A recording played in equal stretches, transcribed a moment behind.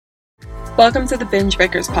Welcome to the Binge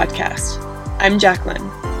Breakers podcast. I'm Jacqueline.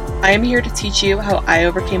 I am here to teach you how I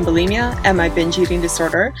overcame bulimia and my binge eating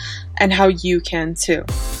disorder, and how you can too.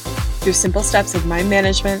 Through simple steps of mind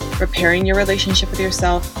management, repairing your relationship with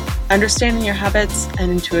yourself, understanding your habits, and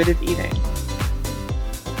intuitive eating.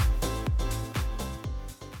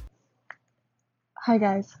 Hi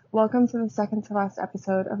guys, welcome to the second to last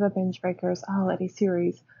episode of the Binge Breakers holiday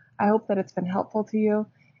series. I hope that it's been helpful to you.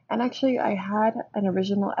 And actually, I had an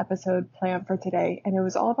original episode planned for today, and it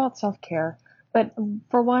was all about self-care. But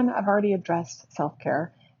for one, I've already addressed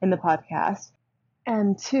self-care in the podcast.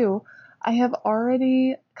 And two, I have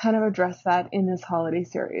already kind of addressed that in this holiday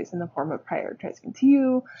series in the form of prioritizing to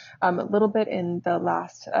you, a little bit in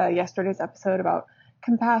the yesterday's episode about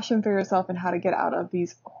compassion for yourself and how to get out of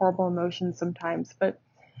these horrible emotions sometimes. But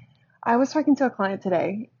I was talking to a client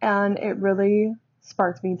today, and it really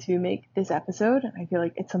sparked me to make this episode. I feel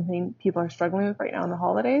like it's something people are struggling with right now in the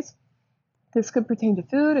holidays. This could pertain to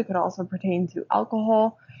food. It could also pertain to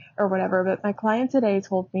alcohol or whatever. But my client today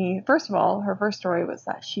told me, first of all, her first story was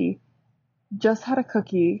that she just had a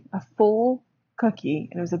cookie, a full cookie,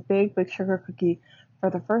 and it was a big, big sugar cookie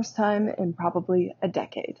for the first time in probably a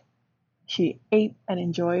decade. She ate and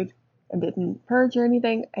enjoyed and didn't purge or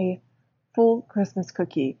anything, a full Christmas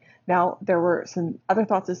cookie. Now, there were some other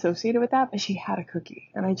thoughts associated with that, but she had a cookie.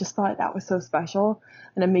 And I just thought that was so special,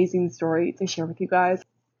 an amazing story to share with you guys.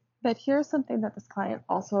 But here's something that this client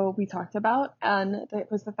also we talked about, and it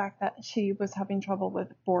was the fact that she was having trouble with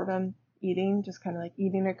boredom eating, just kind of like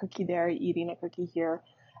eating a cookie there, eating a cookie here.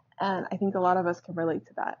 And I think a lot of us can relate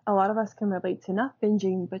to that. A lot of us can relate to not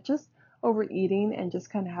binging, but just overeating and just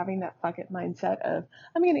kind of having that bucket mindset of,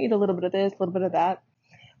 I'm going to eat a little bit of this, a little bit of that.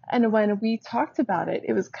 And when we talked about it,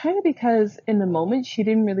 it was kind of because in the moment, she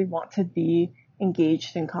didn't really want to be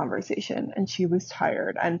engaged in conversation, and she was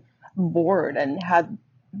tired and bored and had,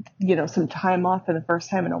 some time off for the first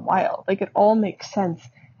time in a while. Like, it all makes sense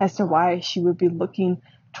as to why she would be looking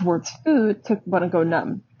towards food to want to go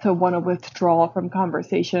numb, to want to withdraw from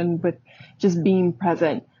conversation with just being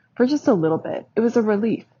present for just a little bit. It was a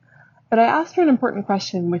relief. But I asked her an important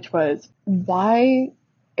question, which was, why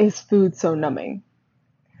is food so numbing?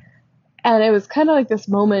 And it was kind of like this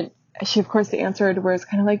moment, she of course answered, where it's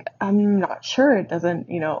kind of like, I'm not sure. It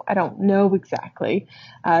doesn't, I don't know exactly.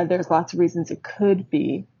 There's lots of reasons it could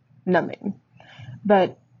be numbing.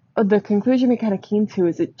 But the conclusion we kind of came to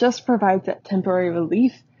is it just provides that temporary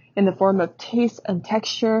relief in the form of taste and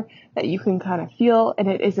texture that you can kind of feel. And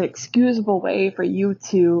it is an excusable way for you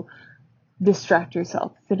to distract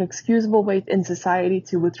yourself. It's an excusable way in society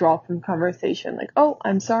to withdraw from conversation. Like, oh,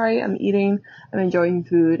 I'm sorry, I'm eating, I'm enjoying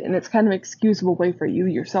food. And it's kind of an excusable way for you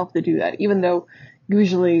yourself to do that, even though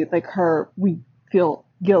usually like her, we feel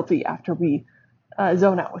guilty after we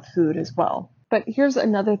zone out with food as well. But here's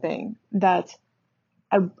another thing that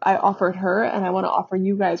I offered her, and I want to offer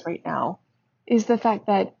you guys right now, is the fact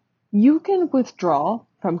that you can withdraw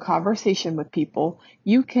from conversation with people.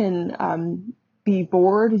 You can be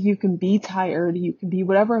bored, you can be tired, you can be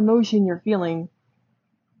whatever emotion you're feeling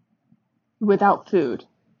without food.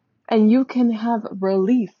 And you can have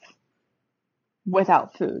relief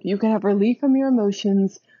without food. You can have relief from your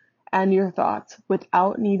emotions and your thoughts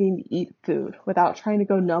without needing to eat food, without trying to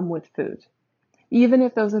go numb with food. Even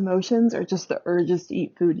if those emotions are just the urges to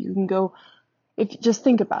eat food, you can go, just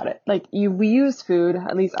think about it. Like we use food,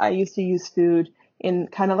 at least I used to use food in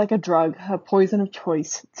kind of like a drug, a poison of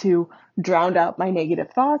choice, to drown out my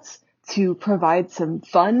negative thoughts, to provide some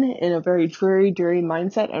fun in a very dreary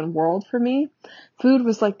mindset and world for me. Food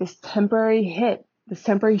was like this temporary hit, this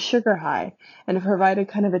temporary sugar high, and it provided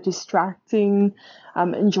kind of a distracting,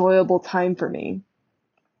 enjoyable time for me.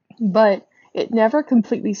 But it never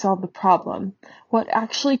completely solved the problem. What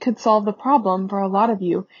actually could solve the problem for a lot of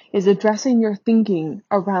you is addressing your thinking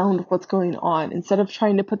around what's going on instead of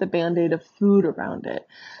trying to put the band-aid of food around it.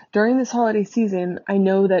 During this holiday season, I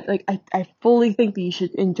know that I fully think that you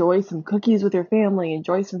should enjoy some cookies with your family,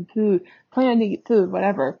 enjoy some food, plan to eat food,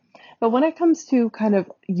 whatever. But when it comes to kind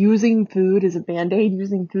of using food as a band-aid,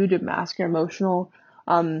 using food to mask your emotional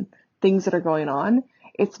things that are going on,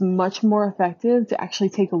 it's much more effective to actually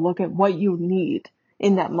take a look at what you need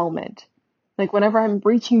in that moment. Like whenever I'm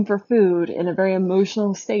reaching for food in a very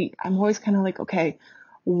emotional state, I'm always kind of like, okay,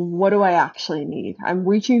 what do I actually need? I'm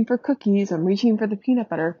reaching for cookies, I'm reaching for the peanut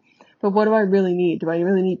butter, but what do I really need? Do I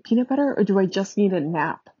really need peanut butter, or do I just need a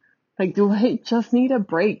nap? Like, do I just need a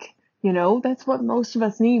break? That's what most of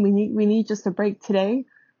us need. We need just a break. Today,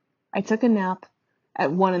 I took a nap at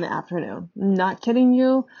 1 in the afternoon. I'm not kidding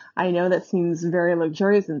you. I know that seems very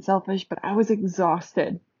luxurious and selfish, but I was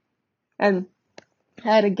exhausted. And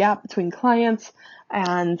I had a gap between clients.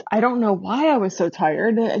 And I don't know why I was so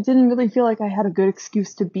tired. I didn't really feel like I had a good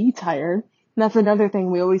excuse to be tired. And that's another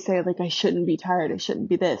thing we always say, like, I shouldn't be tired. I shouldn't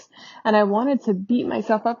be this. And I wanted to beat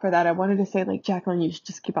myself up for that. I wanted to say, like, Jacqueline, you should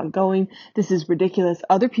just keep on going. This is ridiculous.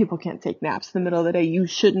 Other people can't take naps in the middle of the day. You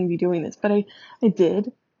shouldn't be doing this. But I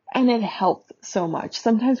did. And it helped so much.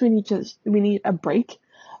 Sometimes we need a break.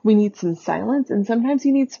 We need some silence. And sometimes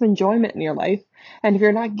you need some enjoyment in your life. And if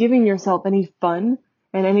you're not giving yourself any fun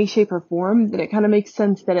in any shape or form, then it kind of makes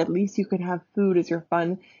sense that at least you can have food as your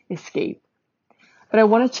fun escape. But I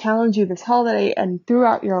want to challenge you this holiday and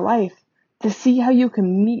throughout your life to see how you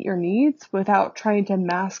can meet your needs without trying to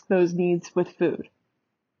mask those needs with food.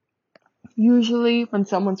 Usually when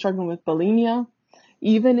someone's struggling with bulimia,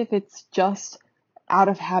 even if it's just out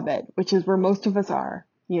of habit, which is where most of us are,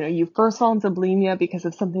 you first fall into bulimia because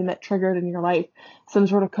of something that triggered in your life, some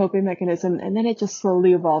sort of coping mechanism, and then it just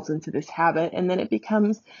slowly evolves into this habit, and then it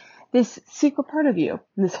becomes this secret part of you,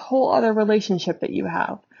 this whole other relationship that you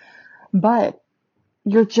have. But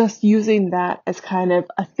you're just using that as kind of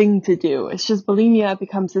a thing to do. It's just bulimia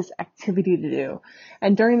becomes this activity to do.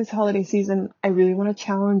 And during this holiday season, I really want to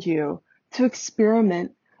challenge you to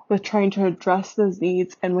experiment with trying to address those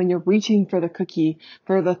needs. And when you're reaching for the cookie,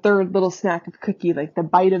 for the third little snack of cookie, like the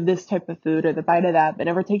bite of this type of food or the bite of that, but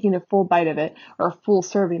never taking a full bite of it or a full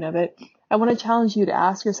serving of it, I want to challenge you to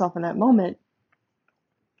ask yourself in that moment,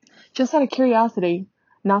 just out of curiosity,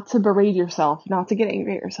 not to berate yourself, not to get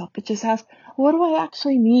angry at yourself, but just ask, what do I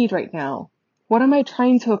actually need right now? What am I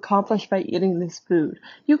trying to accomplish by eating this food?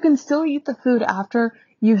 You can still eat the food after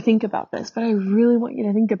you think about this, but I really want you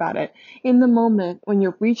to think about it. In the moment when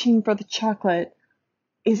you're reaching for the chocolate,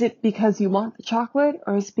 is it because you want the chocolate,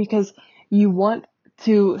 or is it because you want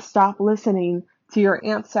to stop listening to your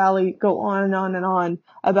Aunt Sally go on and on and on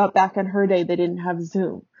about back in her day they didn't have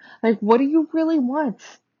Zoom? Like, what do you really want?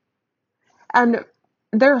 And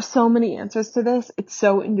there are so many answers to this. It's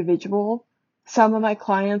so individual. Some of my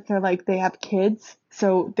clients are like, they have kids,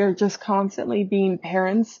 so they're just constantly being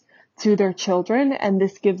parents to their children. And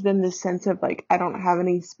this gives them this sense of like, I don't have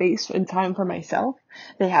any space and time for myself.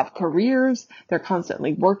 They have careers. They're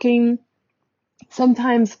constantly working.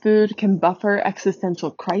 Sometimes food can buffer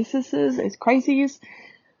existential crises.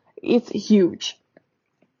 It's huge.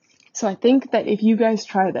 So I think that if you guys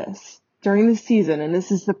try this during the season, and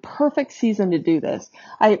this is the perfect season to do this,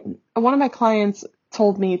 one of my clients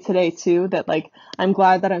told me today too that like, I'm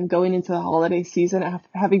glad that I'm going into the holiday season after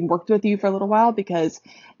having worked with you for a little while, because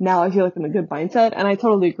now I feel like I'm in a good mindset. And I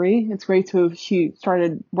totally agree. It's great she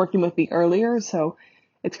started working with me earlier. So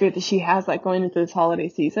it's great that she has that going into this holiday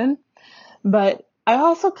season. But I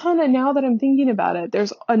also kind of, now that I'm thinking about it,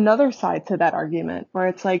 there's another side to that argument where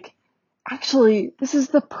it's like, actually, this is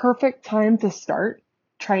the perfect time to start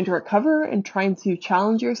trying to recover and trying to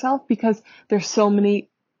challenge yourself, because there's so many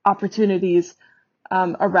opportunities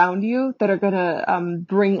around you that are going to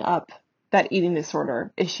bring up that eating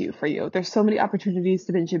disorder issue for you. There's so many opportunities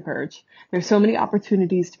to binge and purge. There's so many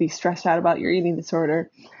opportunities to be stressed out about your eating disorder.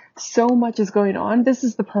 So much is going on. This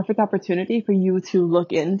is the perfect opportunity for you to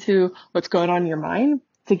look into what's going on in your mind,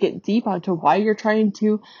 to get deep onto why you're trying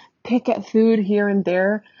to pick at food here and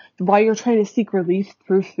there, why you're trying to seek relief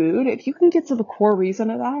through food. If you can get to the core reason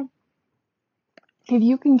of that, if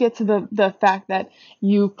you can get to the fact that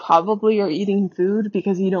you probably are eating food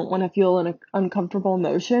because you don't want to feel an uncomfortable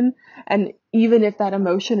emotion, and even if that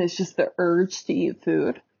emotion is just the urge to eat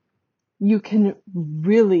food, you can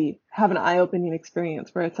really have an eye-opening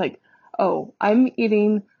experience where it's like, oh, I'm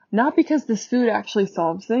eating not because this food actually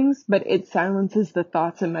solves things, but it silences the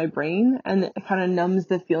thoughts in my brain and it kind of numbs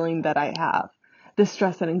the feeling that I have, the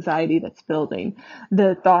stress and anxiety that's building,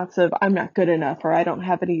 the thoughts of I'm not good enough or I don't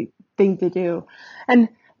have anything to do. And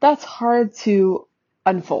that's hard to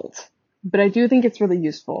unfold, but I do think it's really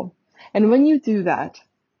useful. And when you do that,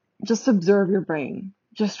 just observe your brain.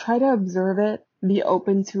 Just try to observe it, be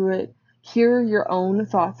open to it, hear your own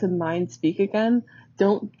thoughts and mind speak again.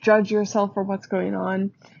 Don't judge yourself for what's going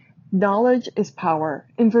on. Knowledge is power.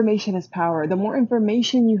 Information is power. The more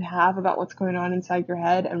information you have about what's going on inside your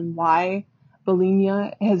head and why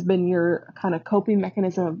bulimia has been your kind of coping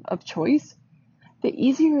mechanism of choice, the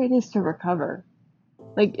easier it is to recover.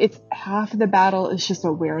 Like, it's half the battle is just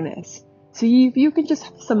awareness. So if you can just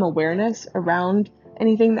have some awareness around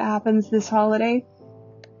anything that happens this holiday,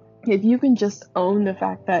 if you can just own the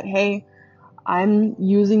fact that, hey, I'm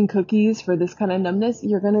using cookies for this kind of numbness,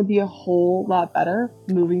 you're going to be a whole lot better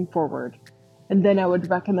moving forward. And then I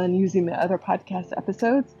would recommend using the other podcast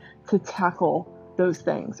episodes to tackle those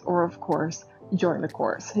things. Or, of course, join the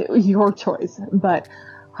course. Your choice. But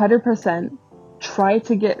 100% try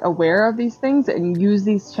to get aware of these things and use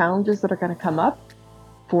these challenges that are going to come up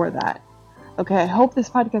for that. Okay, I hope this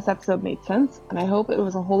podcast episode made sense, and I hope it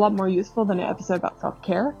was a whole lot more useful than an episode about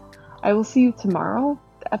self-care. I will see you tomorrow.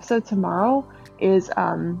 The episode tomorrow is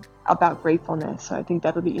about gratefulness, so I think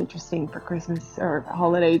that'll be interesting for Christmas or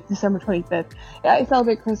holidays, December 25th. Yeah, I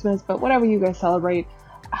celebrate Christmas, but whatever you guys celebrate,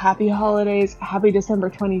 happy holidays, happy December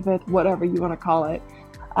 25th, whatever you want to call it.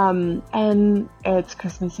 And it's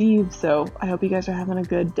Christmas Eve, so I hope you guys are having a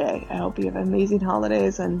good day. I hope you have amazing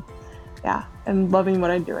holidays, and yeah, I'm loving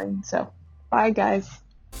what I'm doing. So, bye guys.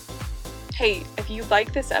 Hey, if you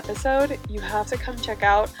like this episode, you have to come check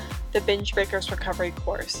out the Binge Breakers Recovery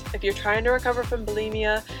course. If you're trying to recover from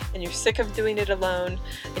bulimia and you're sick of doing it alone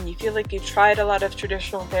and you feel like you've tried a lot of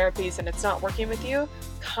traditional therapies and it's not working with you,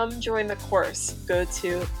 come join the course. Go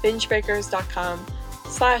to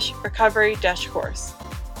bingebreakers.com/recovery-course.